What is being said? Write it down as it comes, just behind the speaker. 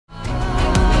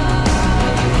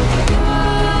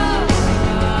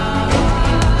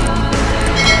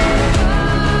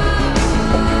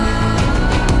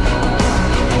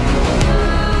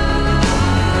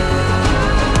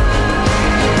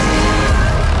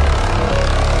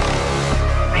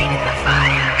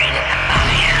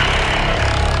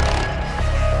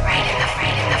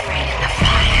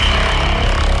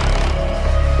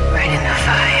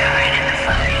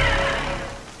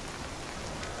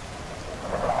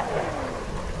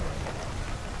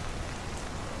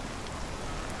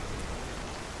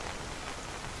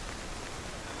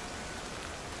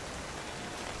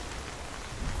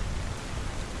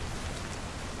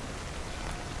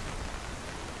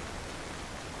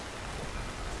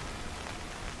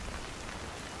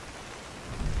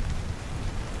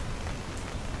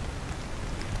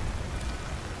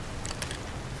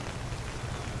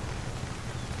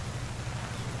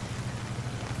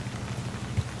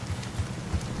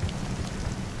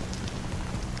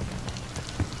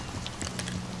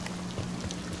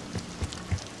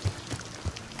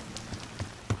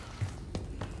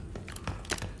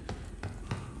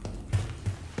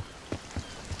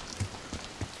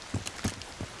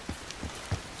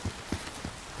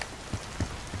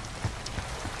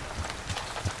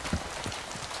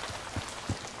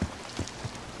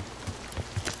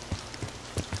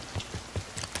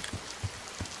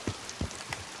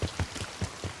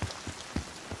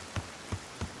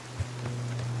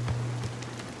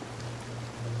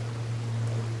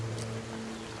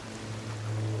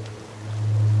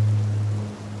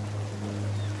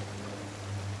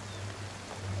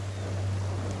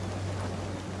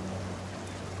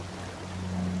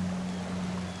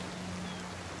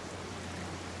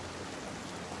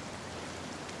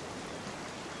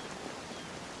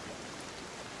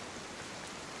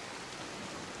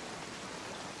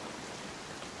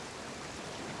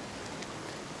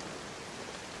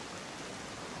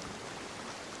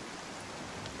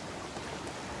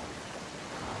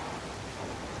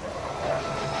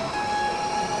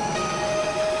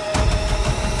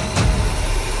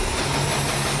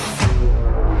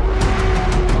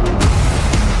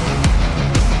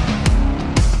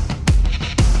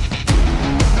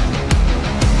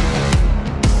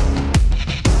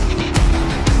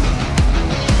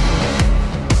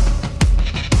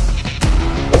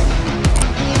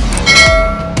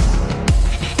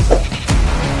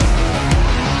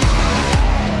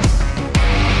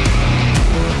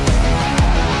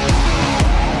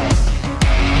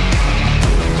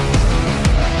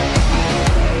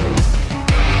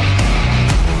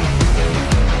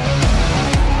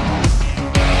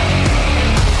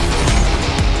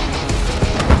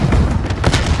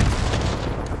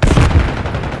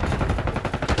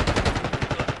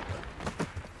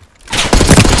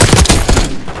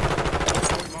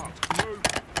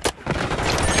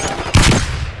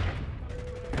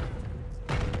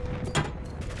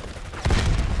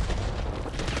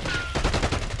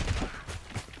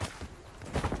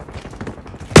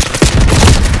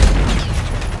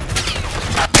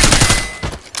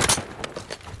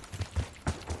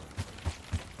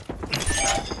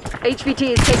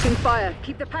HVT is taking fire.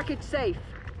 Keep the package safe.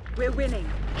 We're winning.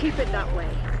 Keep it that way.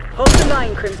 Hold the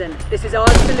line, Crimson. This is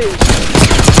ours to lose.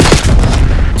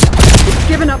 It's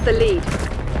given up the lead.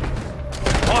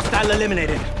 Hostile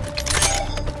eliminated.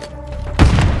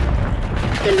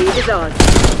 The lead is ours.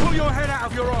 Pull your head out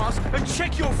of your ass and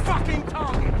check your fucking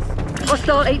targets.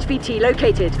 Hostile HVT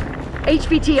located.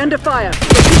 HVT under fire.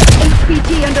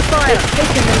 HVT under fire.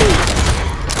 Taking the lead.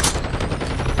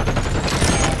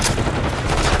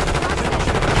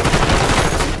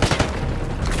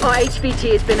 Our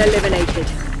HVT has been eliminated.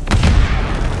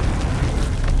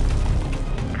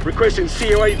 Requesting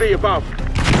CUAV above.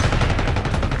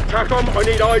 TACOM, I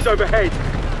need eyes overhead.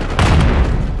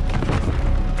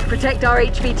 Protect our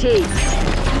HVT.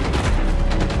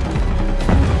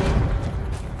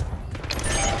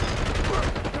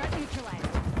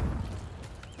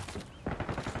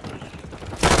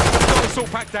 Assault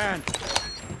pack down.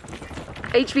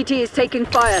 HVT is taking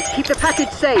fire. Keep the package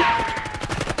safe.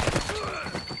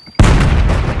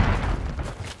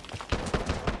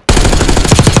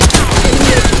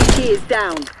 Enemy HVT is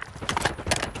down.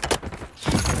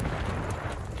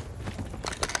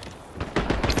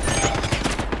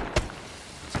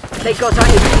 They got our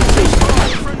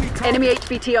HVT. Enemy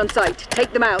HVT on site.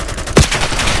 Take them out.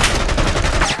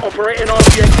 Operating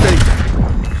RTX.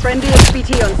 Friendly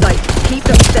HVT on site. Keep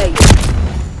them safe.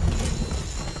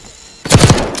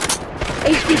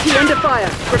 HVT under fire.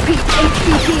 Repeat,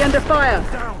 HVT under fire.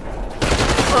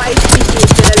 Our HVT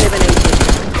has been eliminated.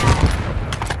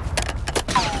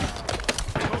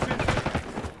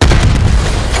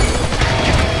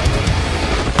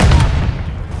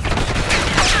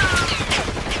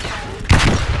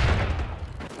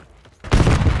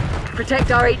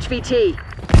 Protect our HVT.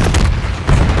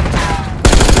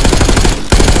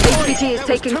 HVT is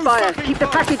taking fire. Keep the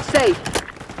package safe.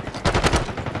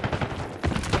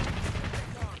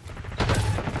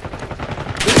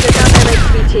 We took out their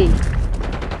HVT.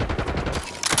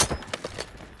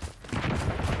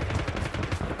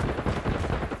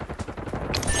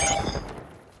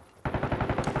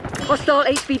 Hostile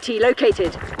HVT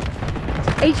located.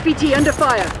 HVT under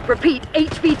fire. Repeat,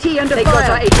 HVT under fire. They got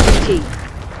our HVT.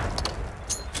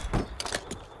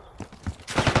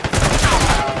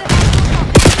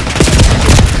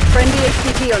 Friendly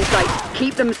HVT on site.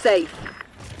 Keep them safe.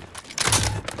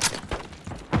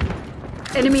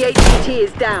 Enemy HVT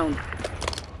is down.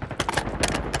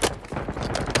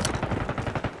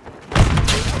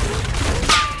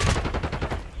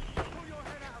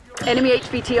 Enemy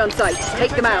HVT on site.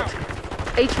 Take them out.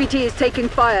 HVT is taking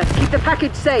fire. Keep the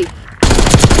package safe.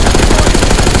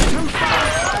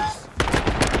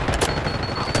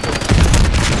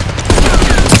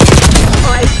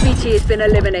 Our HVT has been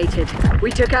eliminated.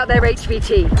 We took out their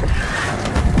HVT.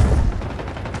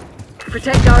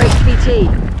 Protect our HVT.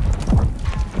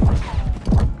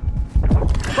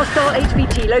 Hostile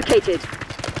HVT located.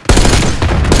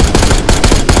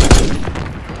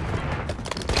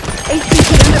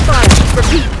 HVT under fire.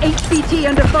 Repeat, HVT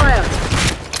under fire.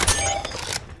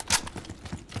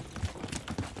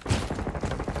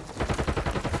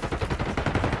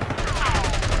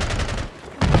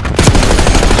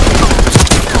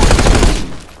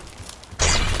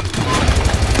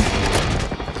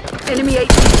 Enemy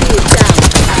HVT is down.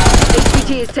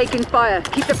 HVT is taking fire.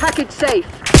 Keep the package safe.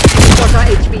 We've got our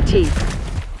HVT.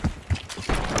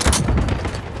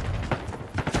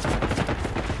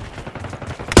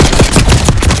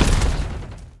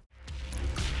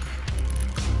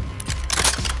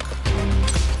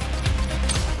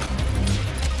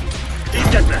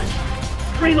 Deathmatch.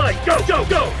 Green light. Go, go,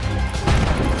 go.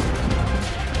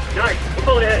 Nice. We're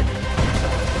pulling ahead.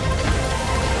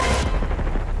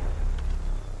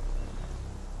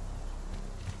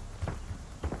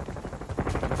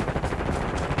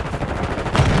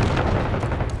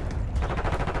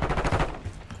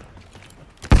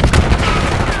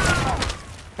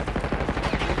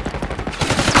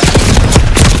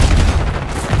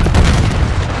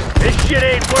 Shit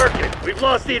ain't working. We've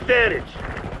lost the advantage.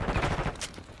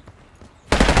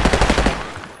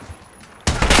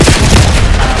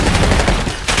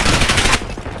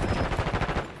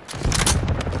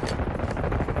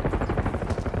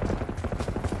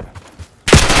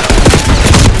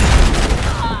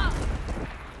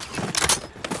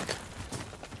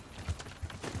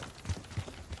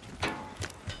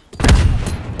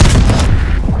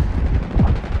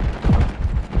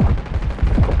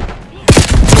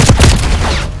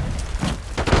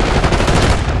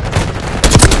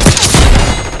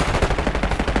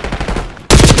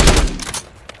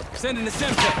 Sending the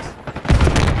Semtex.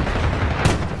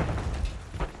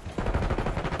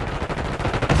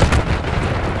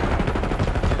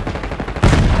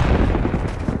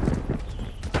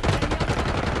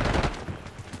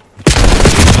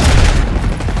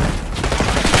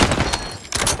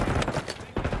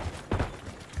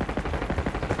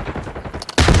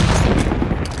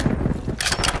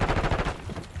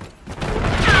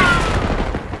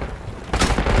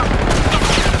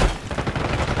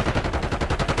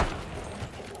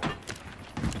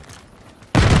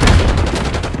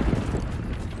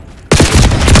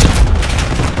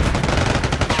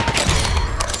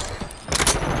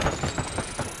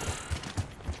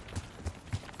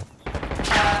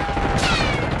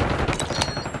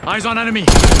 Eyes on enemy.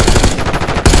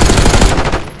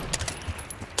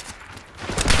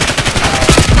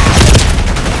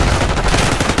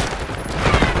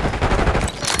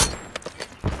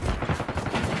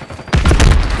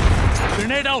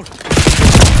 Grenade out.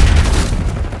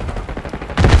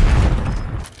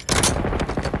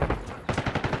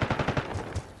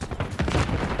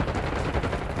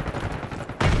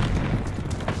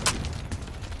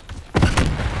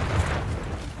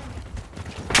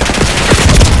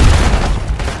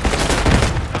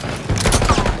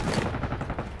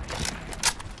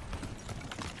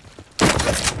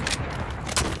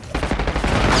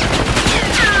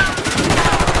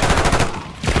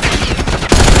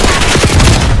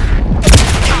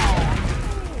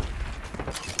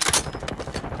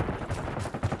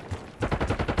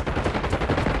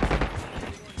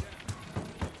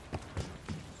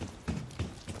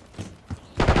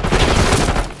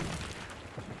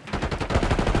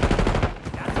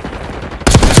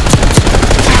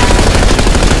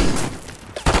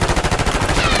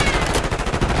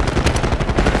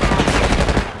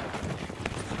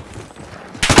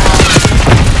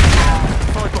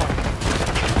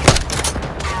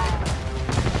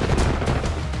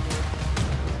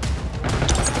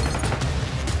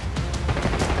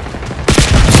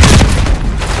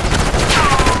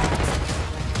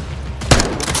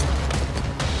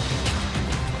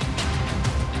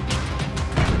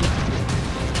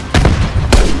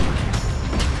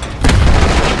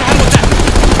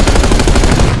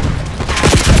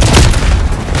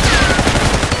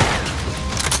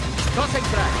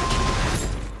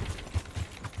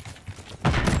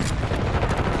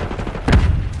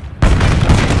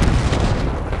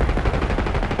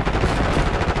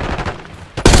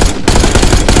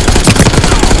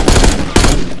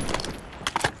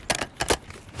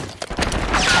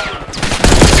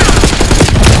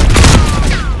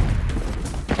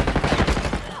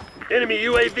 Enemy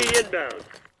UAV inbound.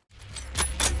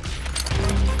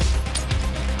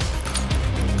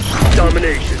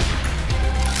 Domination.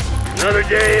 Another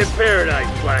day in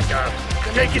paradise, Black Ops.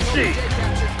 Take a seat.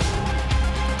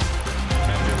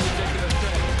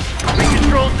 We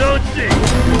control Zone C.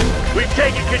 We've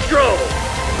taken control.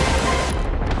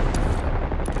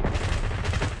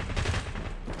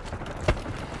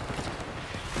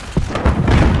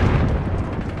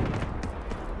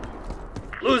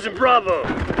 Losing Bravo.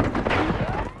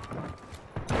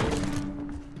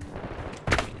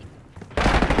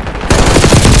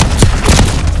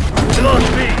 We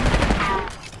lost B.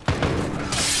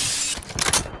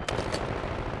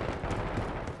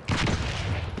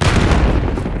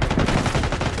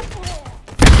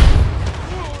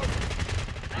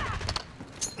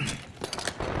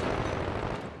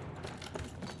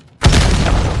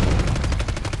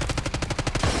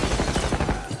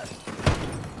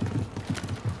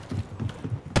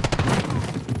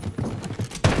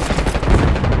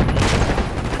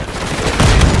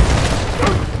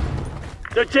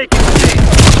 They're taking C.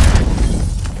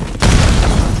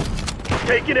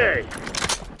 Taking A.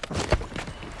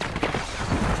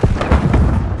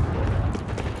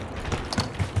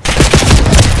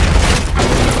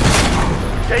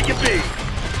 Taking B.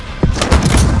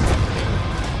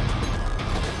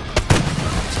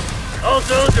 All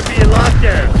zones are being locked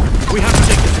down. We have to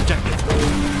take this objective.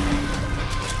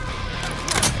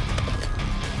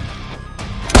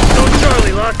 Zone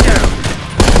Charlie locked down.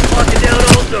 Locking down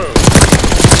all zones.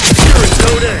 Securing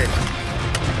Zone A.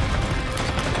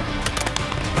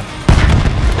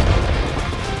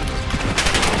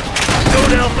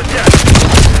 Zone Alpha down.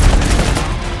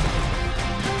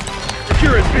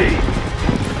 Securing B.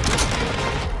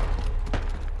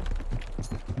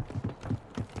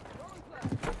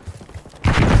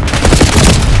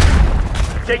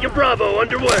 Taking Bravo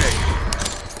underway.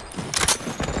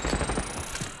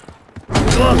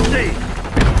 Lost C.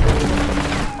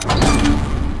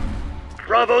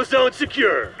 Bravo zone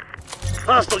secure.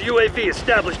 Hostile UAV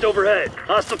established overhead.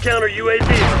 Hostile counter UAV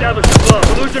established above.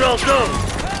 We're losing all zones.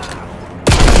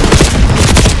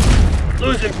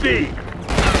 Losing B.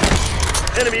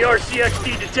 Enemy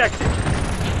RCXD detected.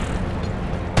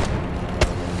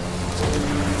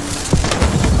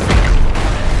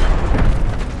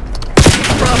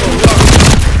 Bravo lost.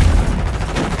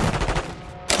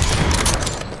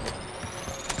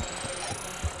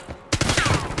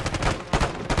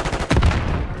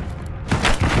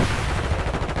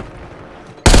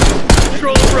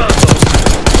 Control of Bravo.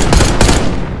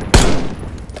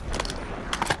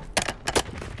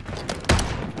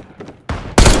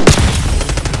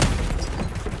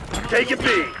 Taking B.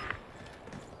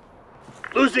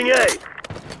 Losing A.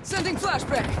 Sending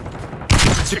flashback.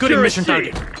 Securing mission C.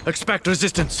 target. Expect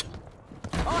resistance.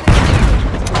 On it.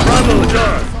 Bravo's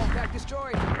armed. Pack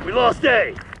destroyed. We lost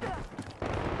A.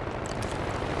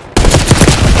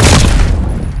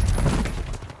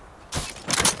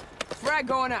 Frag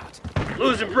going out.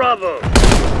 Losing Bravo.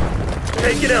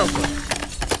 Taking Alpha.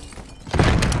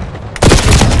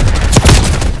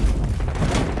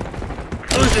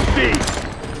 Losing B.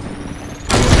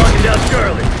 Locking down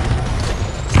Charlie.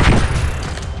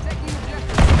 Taking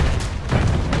objective.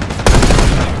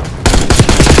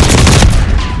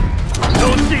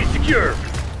 Zone C secure.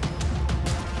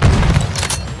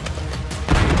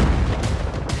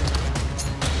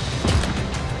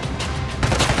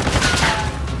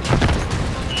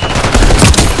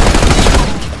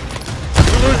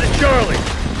 We're losing Charlie.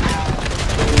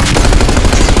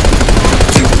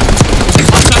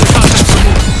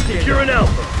 Securing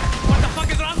Alpha. What the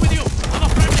fuck is wrong with you? I'm a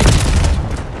friendly.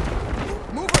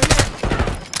 Mover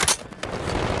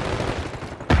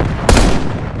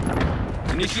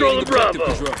here. Controlling Bravo.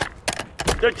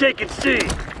 They're taking C.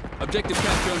 Objective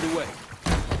capture underway.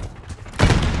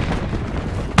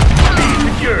 B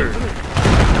secured.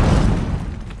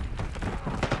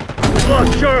 We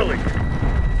lost Charlie.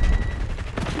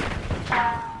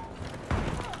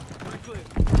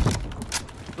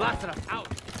 Blaster out.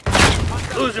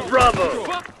 Losing Bravo.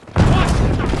 Help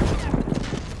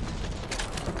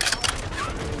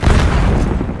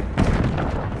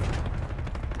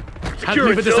me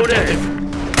Securing with this Zone A. objective.